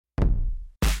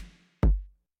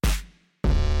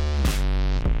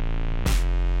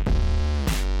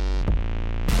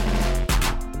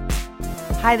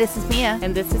Hi, this is Mia.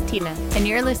 And this is Tina. And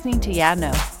you're listening to Yeah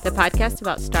No, the podcast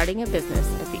about starting a business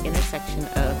at the intersection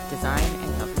of design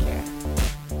and healthcare.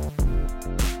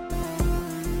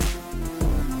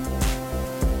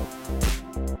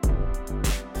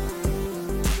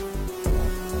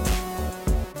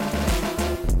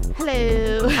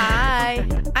 Hello. Hi.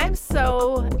 I'm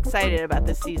so excited about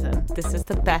this season. This is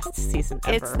the best season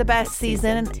ever. It's the best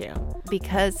season too.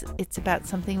 Because it's about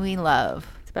something we love.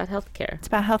 It's about healthcare. It's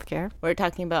about healthcare. We're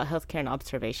talking about healthcare and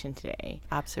observation today.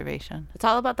 Observation. It's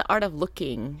all about the art of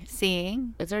looking.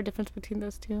 Seeing. Is there a difference between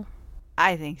those two?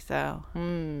 I think so.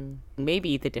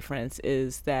 Maybe the difference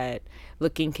is that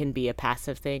looking can be a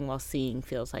passive thing while seeing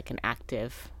feels like an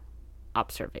active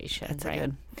observation. That's right?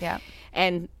 good. Yeah.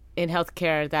 And in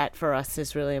healthcare, that for us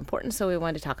is really important, so we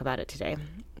wanted to talk about it today.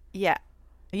 Yeah.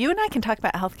 You and I can talk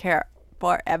about healthcare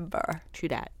forever. True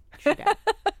that.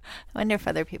 I wonder if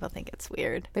other people think it's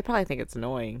weird. They probably think it's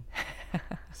annoying.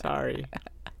 Sorry.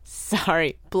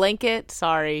 Blanket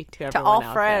sorry to everyone To all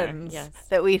out friends. there. Yes.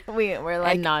 That we're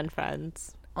like And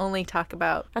non-friends. only talk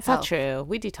about That's health. not true.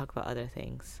 We do talk about other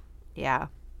things. Yeah.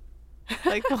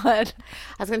 Like what?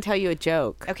 I was going to tell you a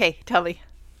joke. Okay, tell me.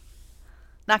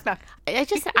 Knock, knock.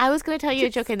 I was going to tell you a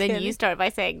joke, and then kidding. you start by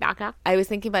saying knock, knock. I was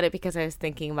thinking about it because I was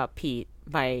thinking about Pete,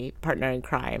 my partner in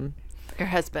crime. Your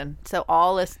husband. So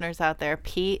all listeners out there,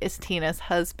 Pete is Tina's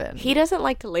husband. He doesn't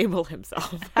like to label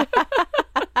himself.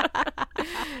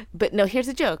 But no, here's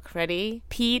a joke. Ready?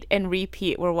 Pete and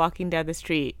Repeat were walking down the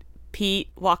street. Pete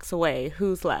walks away.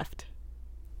 Who's left?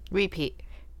 Repeat.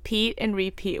 Pete and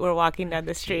Repeat were walking down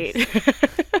the street.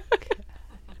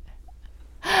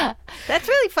 That's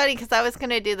really funny because I was going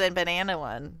to do the banana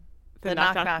one. The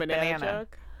knock, knock, banana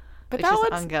joke. But It's that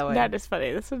just one's ongoing. not as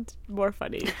funny. This one's more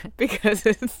funny because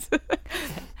it's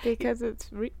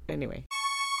anyway.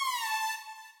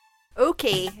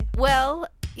 Okay. Well,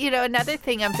 another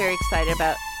thing I'm very excited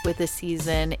about with this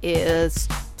season is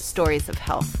stories of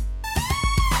health.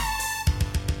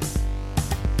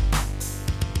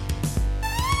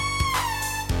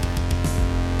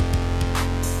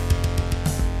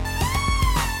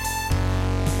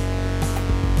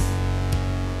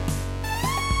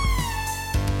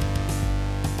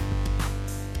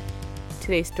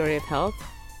 Today's story of health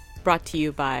brought to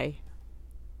you by.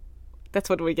 That's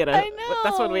what we get. I know.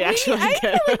 That's what we actually I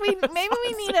get. feel like maybe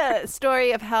we need a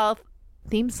story of health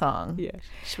theme song. Yeah.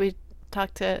 Should we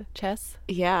talk to Chess?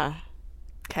 Yeah.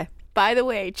 Okay. By the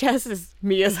way, Chess is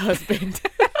Mia's husband.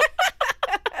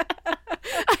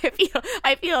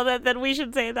 I feel that we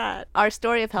should say that. Our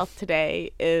story of health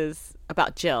today is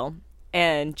about Jill.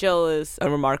 And Jill is a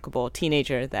remarkable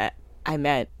teenager that I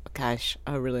met,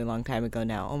 a really long time ago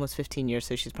now, almost 15 years,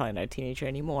 so she's probably not a teenager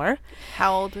anymore.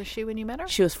 How old was she when you met her?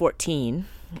 She was 14.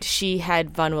 She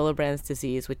had von Willebrand's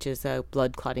disease, which is a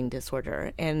blood clotting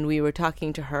disorder. And we were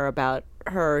talking to her about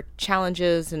her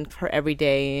challenges and her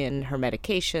everyday and her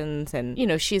medications. And,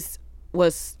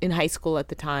 was in high school at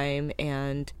the time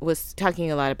and was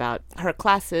talking a lot about her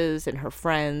classes and her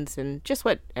friends and just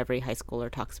what every high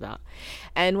schooler talks about.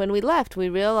 And when we left, we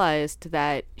realized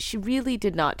that she really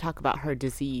did not talk about her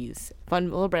disease. Von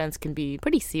Willebrand's can be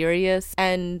pretty serious.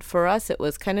 And for us, it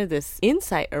was kind of this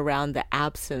insight around the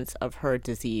absence of her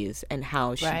disease and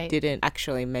how she didn't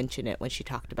actually mention it when she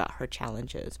talked about her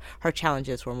challenges. Her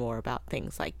challenges were more about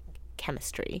things like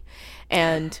chemistry,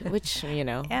 and which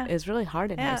is really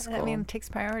hard in high school. It takes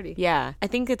priority. Yeah, I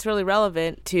think it's really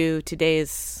relevant to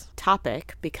today's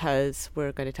topic because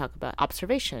we're going to talk about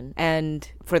observation. And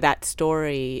for that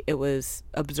story, it was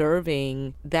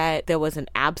observing that there was an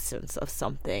absence of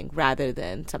something rather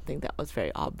than something that was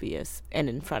very obvious and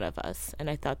in front of us.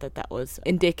 And I thought that was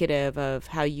indicative of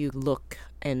how you look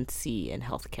and see in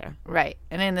healthcare. Right.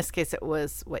 And in this case, it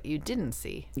was what you didn't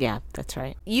see. Yeah, that's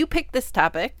right. You picked this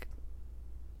topic.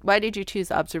 Why did you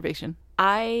choose observation?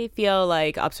 I feel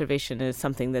like observation is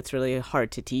something that's really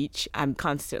hard to teach. I'm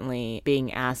constantly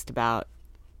being asked about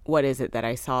what is it that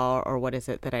I saw, or what is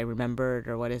it that I remembered,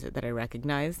 or what is it that I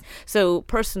recognized. So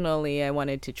personally, I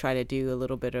wanted to try to do a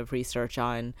little bit of research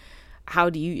on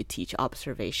how do you teach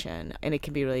observation, and it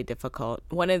can be really difficult.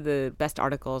 One of the best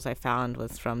articles I found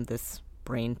was from this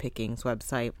Brain Pickings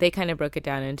website. They kind of broke it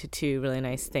down into two really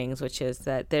nice things, which is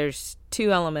that there's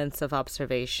two elements of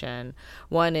observation.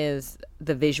 One is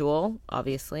the visual,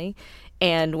 obviously,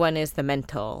 and one is the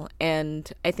mental.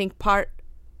 And I think part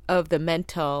of the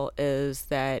mental is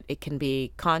that it can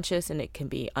be conscious and it can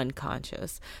be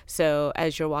unconscious. So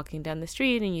as you're walking down the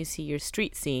street and you see your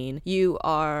street scene, you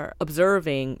are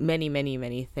observing many, many,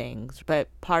 many things. But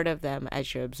part of them,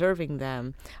 as you're observing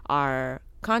them, are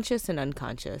conscious and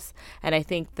unconscious. And I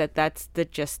think that that's the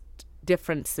just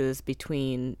differences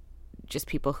between just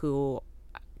people who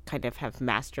kind of have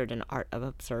mastered an art of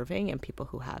observing and people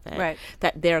who haven't. Right.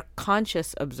 That their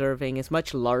conscious observing is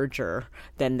much larger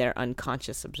than their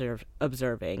unconscious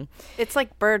observing. It's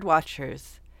like bird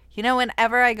watchers. You know,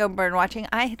 whenever I go bird watching,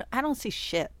 I don't see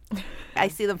shit. I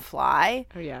see them fly,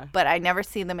 but I never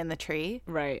see them in the tree.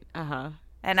 Right.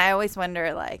 And I always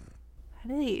wonder, like,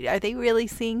 are they really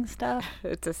seeing stuff?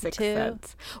 It's a sixth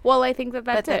sense. Well, I think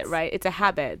that's it, right? It's a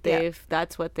habit.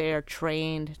 That's what they are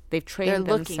trained. They've trained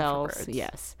themselves. For birds.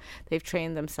 Yes, they've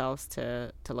trained themselves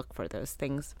to look for those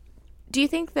things. Do you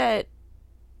think that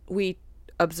we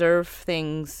observe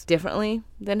things differently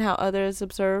than how others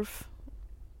observe?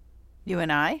 You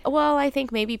and I? Well, I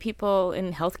think maybe people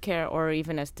in healthcare or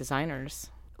even as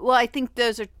designers. Well, I think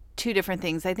those are two different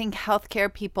things. I think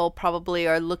healthcare people probably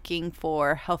are looking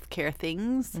for healthcare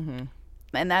things. Mm-hmm.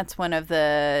 And that's one of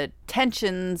the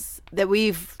tensions that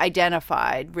we've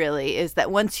identified, really, is that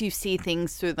once you see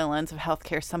things through the lens of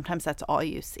healthcare, sometimes that's all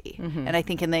you see. Mm-hmm. And I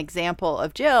think in the example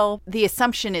of Jill, the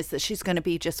assumption is that she's going to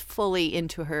be just fully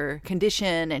into her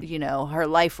condition and, you know, her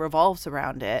life revolves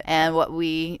around it. And what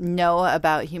we know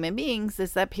about human beings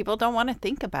is that people don't want to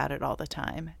think about it all the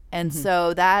time. And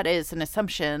so that is an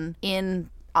assumption in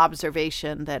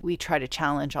observation that we try to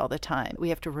challenge all the time. We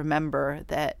have to remember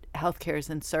that healthcare is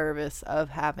in service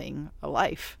of having a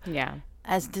life. Yeah.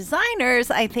 As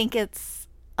designers, I think it's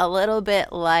a little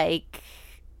bit like,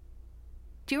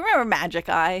 do you remember Magic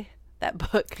Eye? That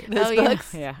book? Those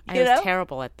books? Yeah. I was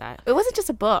terrible at that. It wasn't just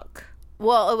a book.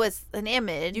 Well, it was an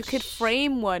image. You could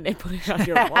frame one and put it on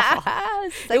your wall.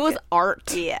 It was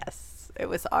art. Yes. It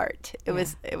was art. It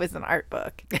was an art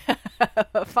book.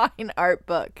 A fine art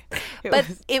book.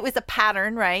 It was a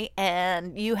pattern, right?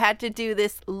 And you had to do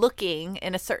this looking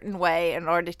in a certain way in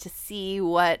order to see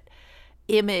what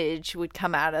image would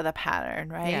come out of the pattern,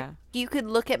 right? Yeah. You could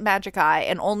look at Magic Eye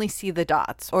and only see the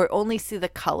dots or only see the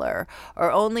color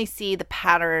or only see the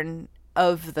pattern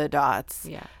of the dots.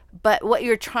 Yeah. But what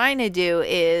you're trying to do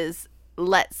is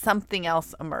let something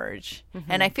else emerge.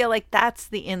 Mm-hmm. And I feel like that's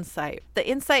the insight. The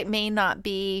insight may not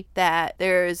be that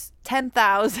there's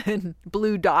 10,000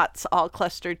 blue dots all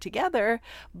clustered together,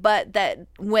 but that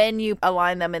when you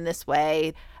align them in this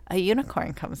way, a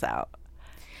unicorn comes out.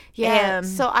 Yeah.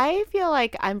 So I feel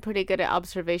like I'm pretty good at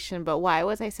observation, but why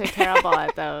was I so terrible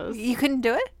at those? You couldn't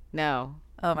do it? No.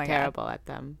 Oh my God. Terrible at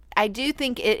them. I do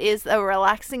think it is a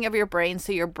relaxing of your brain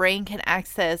so your brain can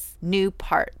access new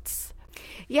parts.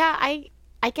 Yeah,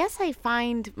 I guess I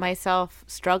find myself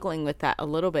struggling with that a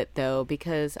little bit, though,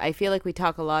 because I feel like we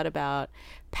talk a lot about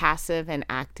passive and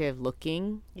active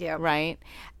looking, right?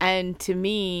 And to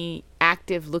me,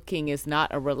 active looking is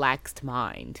not a relaxed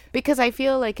mind. Because I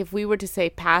feel like if we were to say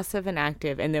passive and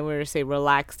active, and then we were to say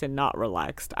relaxed and not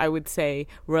relaxed, I would say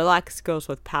relaxed goes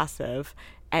with passive,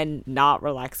 and not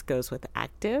relaxed goes with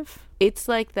active. It's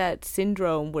like that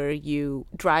syndrome where you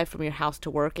drive from your house to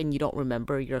work and you don't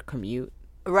remember your commute.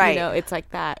 Right. You know, it's like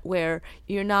that where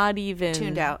you're not even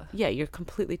tuned out. Yeah, you're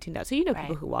completely tuned out. So you know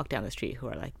people who walk down the street who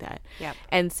are like that. Yep.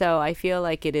 And so I feel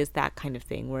like it is that kind of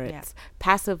thing where it's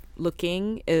passive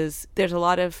looking is there's a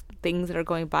lot of things that are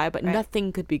going by, but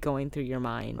nothing could be going through your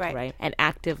mind, right? And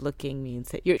active looking means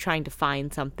that you're trying to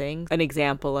find something. An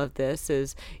example of this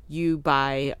is you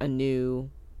buy a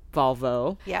new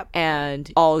Volvo. Yep.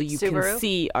 And all you Subaru? can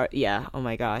see are, oh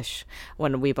my gosh.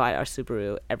 When we bought our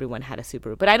Subaru, everyone had a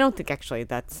Subaru. But I don't think actually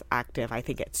that's active. I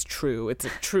think it's true. It's a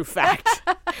true fact.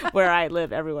 Where I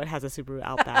live, everyone has a Subaru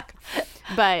Outback.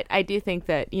 But I do think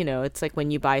that, you know, it's like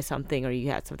when you buy something or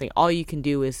you have something, all you can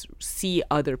do is see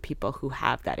other people who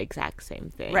have that exact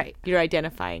same thing. Right. You're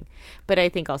identifying. But I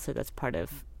think also that's part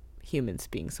of humans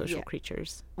being social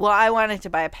creatures. Well, I wanted to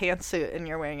buy a pantsuit and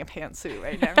you're wearing a pantsuit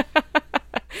right now.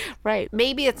 Right.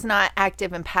 Maybe it's not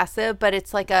active and passive, but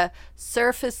it's like a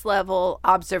surface level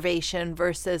observation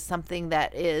versus something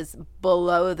that is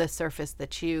below the surface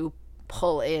that you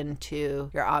pull into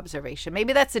your observation.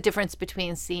 Maybe that's the difference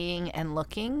between seeing and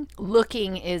looking.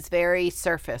 Looking is very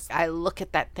surface. I look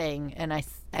at that thing and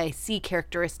I see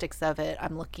characteristics of it.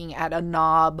 I'm looking at a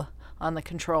knob on the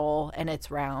control and it's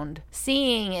round.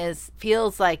 Seeing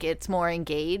feels like it's more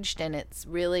engaged and it's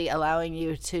really allowing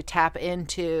you to tap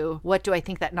into what do I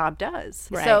think that knob does.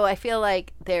 Right. So I feel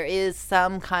like there is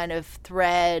some kind of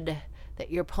thread that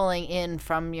you're pulling in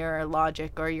from your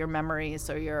logic or your memories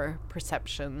or your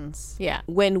perceptions. Yeah.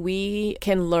 When we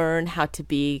can learn how to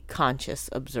be conscious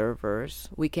observers,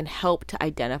 we can help to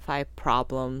identify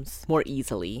problems more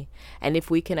easily. And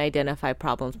if we can identify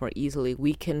problems more easily,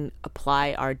 we can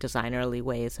apply our designerly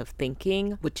ways of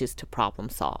thinking, which is to problem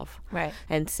solve. Right.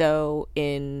 And so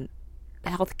in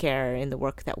healthcare, in the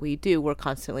work that we do, we're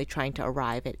constantly trying to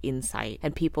arrive at insight.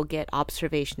 And people get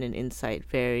observation and insight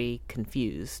very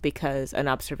confused, because an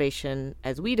observation,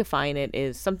 as we define it,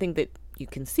 is something that you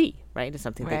can see, right? It's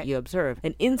something that you observe.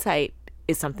 An insight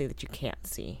is something that you can't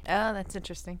see. Oh, that's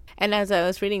interesting. And as I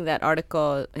was reading that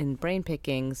article in Brain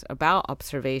Pickings about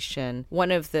observation,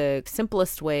 one of the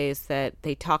simplest ways that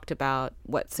they talked about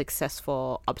what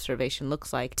successful observation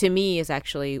looks like, to me, is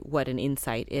actually what an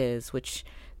insight is, which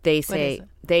they say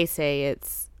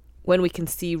it's when we can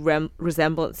see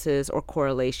resemblances or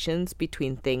correlations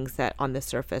between things that on the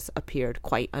surface appeared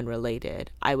quite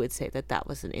unrelated. I would say that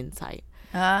was an insight.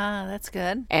 Ah, that's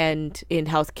good. And in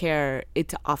healthcare,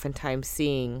 it's oftentimes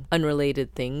seeing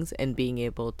unrelated things and being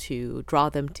able to draw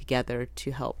them together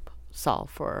to help solve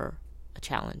for a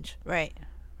challenge. Right,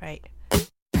 right.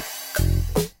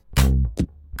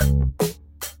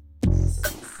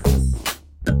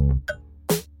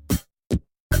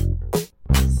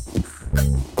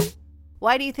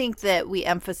 Why do you think that we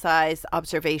emphasize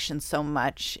observation so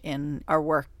much in our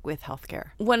work with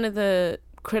healthcare? One of the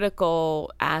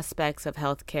critical aspects of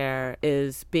healthcare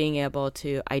is being able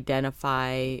to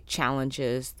identify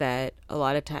challenges that a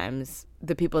lot of times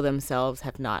the people themselves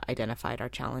have not identified our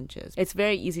challenges. It's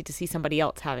very easy to see somebody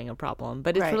else having a problem,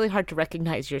 but it's really hard to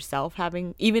recognize yourself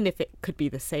having, even if it could be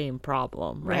the same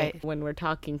problem, right? When we're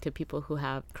talking to people who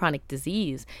have chronic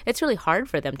disease, it's really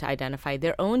hard for them to identify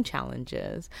their own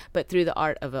challenges, but through the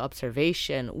art of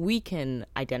observation, we can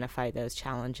identify those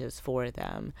challenges for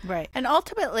them. Right. And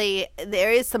ultimately,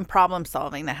 there is some problem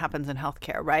solving that happens in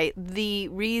healthcare, right? The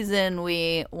reason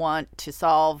we want to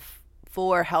solve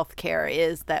for healthcare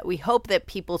is that we hope that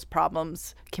people's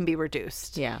problems can be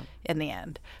reduced in the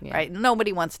end, right?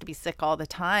 Nobody wants to be sick all the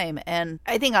time. And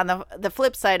I think on the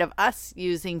flip side of us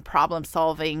using problem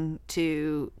solving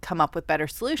to come up with better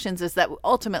solutions is that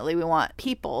ultimately we want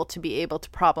people to be able to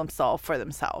problem solve for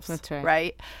themselves. That's right.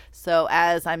 Right? So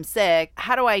as I'm sick,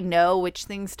 how do I know which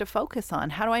things to focus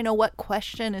on? How do I know what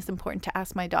question is important to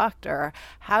ask my doctor?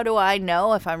 How do I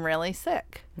know if I'm really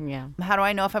sick? Yeah. How do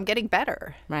I know if I'm getting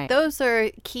better? Right. Those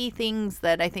are key things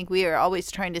that I think we are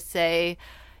always trying to say.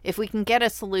 If we can get a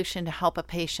solution to help a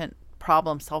patient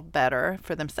problem solve better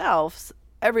for themselves,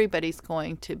 everybody's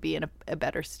going to be in a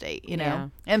better state, you know? Yeah.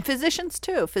 And physicians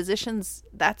too. Physicians,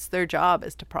 that's their job,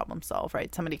 is to problem solve,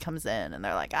 right? Somebody comes in and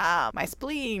they're like, my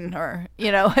spleen, or,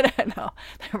 you know, I don't know.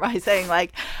 They're probably saying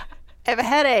like, I have a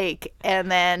headache.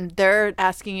 And then they're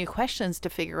asking you questions to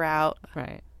figure out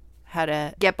how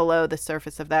to get below the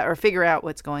surface of that or figure out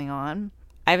what's going on.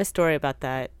 I have a story about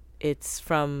that. It's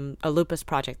from a lupus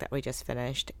project that we just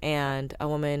finished, and a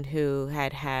woman who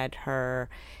had her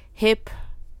hip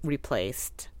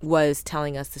replaced was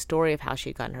telling us the story of how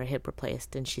she'd gotten her hip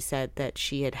replaced. And she said that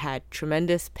she had had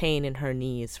tremendous pain in her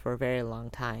knees for a very long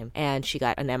time. And she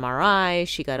got an MRI,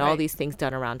 she got all these things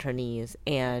done around her knees,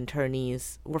 and her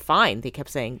knees were fine. They kept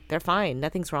saying, they're fine,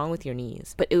 nothing's wrong with your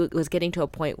knees. But it was getting to a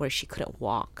point where she couldn't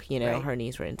walk, you know, her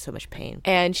knees were in so much pain.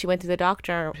 And she went to the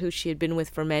doctor who she had been with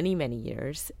for many, many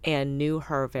years and knew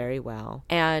her very well.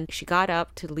 And she got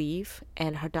up to leave,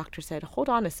 and her doctor said, hold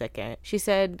on a second. She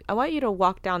said, I want you to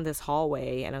walk down this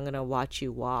hallway and I'm going to watch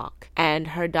you walk. And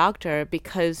her doctor,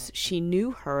 because she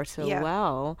knew her so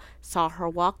well, saw her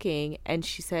walking, and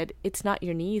she said, it's not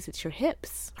your knees, it's your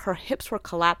hips. Her hips were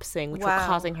collapsing, which were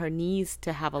causing her knees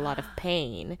to have a lot of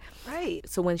pain. Right.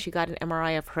 So when she got an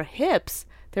MRI of her hips,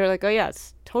 they were like, oh, yeah,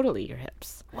 it's totally your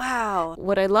hips. Wow.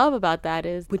 What I love about that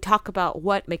is we talk about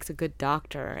what makes a good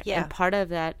doctor. Yeah. And part of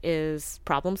that is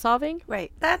problem solving.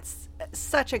 Right. That's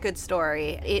such a good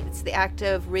story. It's the act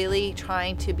of really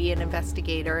trying to be an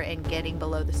investigator and getting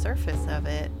below the surface of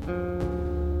it.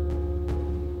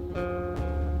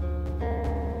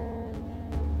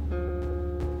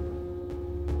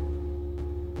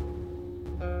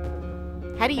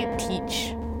 How do you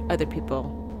teach other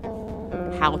people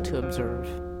how to observe?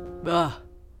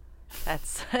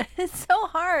 That's it's so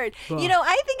hard. You know,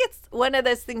 I think it's one of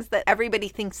those things that everybody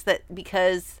thinks that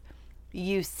because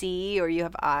you see or you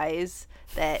have eyes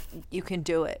that you can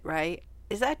do it, right?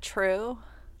 Is that true?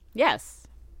 Yes.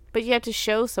 But you have to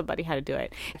show somebody how to do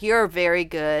it. You're a very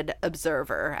good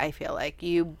observer, I feel like.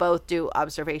 You both do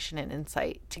observation and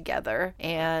insight together,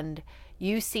 and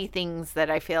you see things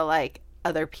that I feel like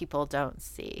other people don't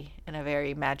see in a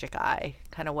very magic eye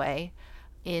kind of way.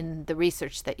 In the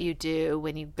research that you do,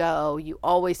 when you go, you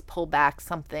always pull back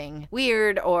something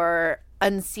weird or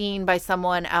unseen by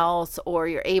someone else, or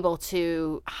you're able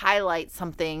to highlight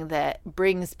something that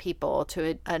brings people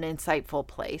to an insightful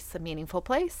place, a meaningful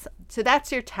place. So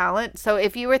that's your talent. So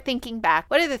if you were thinking back,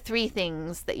 what are the 3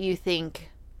 things that you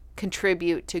think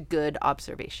contribute to good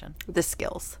observation, the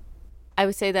skills? I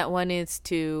would say that one is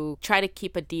to try to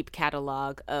keep a deep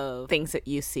catalog of things that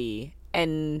you see.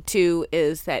 And 2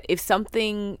 is that if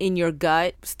something in your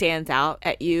gut stands out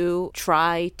at you,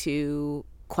 try to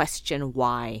question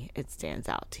why it stands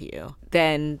out to you.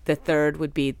 Then the 3rd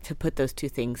would be to put those 2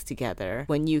 things together.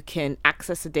 When you can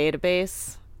access a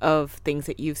database of things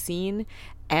that you've seen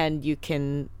and you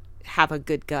can have a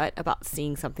good gut about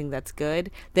seeing something that's good,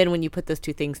 then when you put those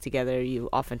 2 things together, you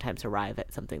oftentimes arrive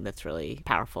at something that's really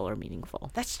powerful or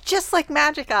meaningful. That's just like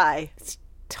Magic Eye. It's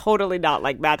totally not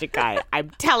like Magic Eye.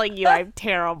 I'm telling you, I'm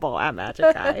terrible at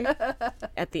Magic Eye.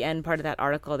 At the end part of that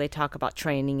article, they talk about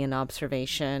training and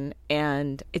observation,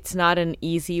 and it's not an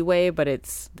easy way, but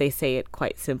they say it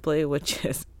quite simply, which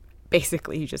is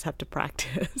basically you just have to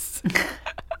practice.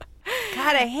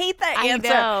 God, I hate that answer.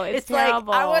 I know, it's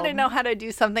terrible. Like, I want to know how to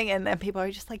do something, and then people are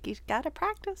just like, you got to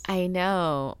practice. I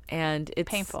know, and it's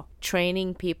painful.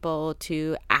 Training people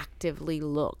to actively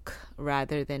look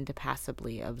rather than to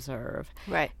passively observe.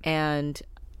 Right. And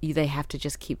they have to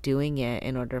just keep doing it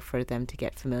in order for them to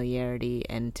get familiarity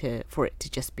and for it to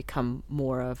just become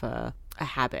more of a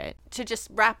habit. To just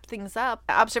wrap things up,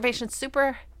 observation is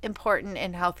super important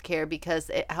in healthcare because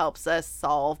it helps us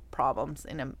solve problems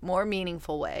in a more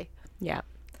meaningful way. Yeah.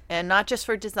 And not just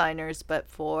for designers, but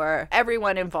for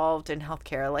everyone involved in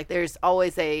healthcare. Like, there's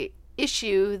always a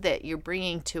issue that you're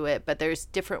bringing to it, but there's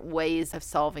different ways of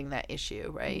solving that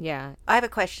issue, right? Yeah. I have a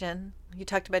question. You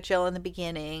talked about Jill in the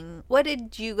beginning. What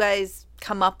did you guys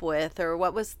come up with, or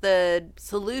what was the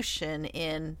solution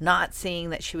in not seeing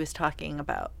that she was talking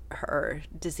about her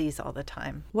disease all the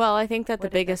time? Well, I think that the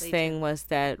biggest thing was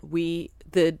that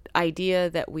the idea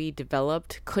that we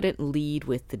developed couldn't lead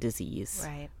with the disease.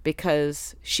 Right.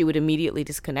 Because she would immediately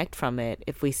disconnect from it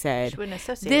if we said,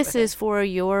 this is for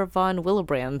your von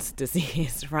Willebrand's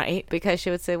disease, right? Because she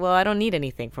would say, well, I don't need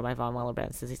anything for my von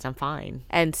Willebrand's disease. I'm fine.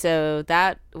 And so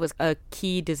that was a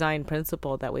key design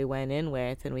principle that we went in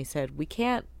with. And we said, we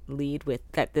can't lead with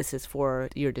that this is for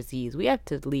your disease. We have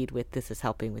to lead with this is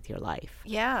helping with your life.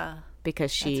 Yeah.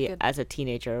 Because she, as a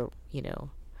teenager,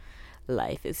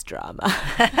 life is drama.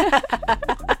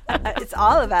 It's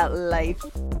all about life.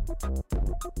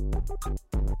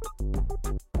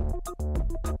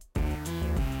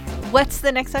 What's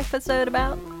the next episode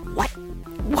about? What?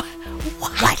 What?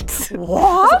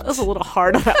 That was a little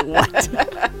hard on that what.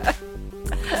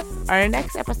 Our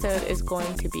next episode is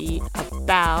going to be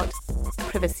about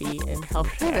privacy in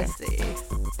healthcare. Privacy.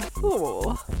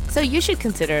 Ooh. So you should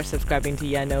consider subscribing to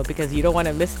Yeah No because you don't want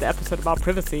to miss the episode about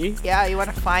privacy. Yeah, you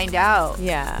want to find out.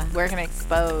 Yeah. We're going to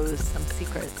expose some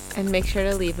secrets. And make sure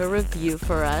to leave a review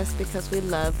for us because we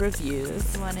love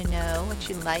reviews. You want to know what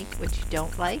you like, what you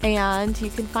don't like. And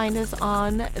you can find us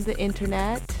on the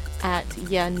internet at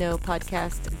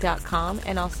yeahnopodcast.com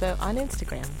and also on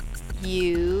Instagram.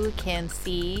 You can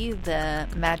see the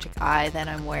Magic Eye that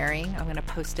I'm wearing. I'm going to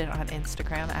post it on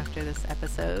Instagram after this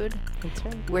episode. That's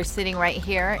right. We're sitting right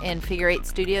here in Figure 8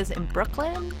 Studios in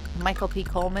Brooklyn. Michael P.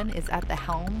 Coleman is at the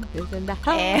helm. Is in the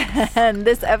house. And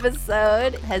this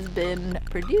episode has been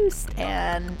produced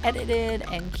and edited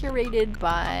and curated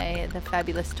by the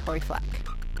fabulous Tori Flack.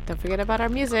 Don't forget about our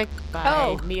music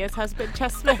by Mia's husband,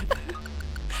 Chess Smith.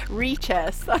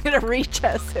 Rechess. I'm going to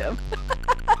rechess him.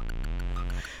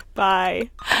 Bye.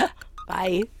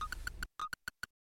 Bye.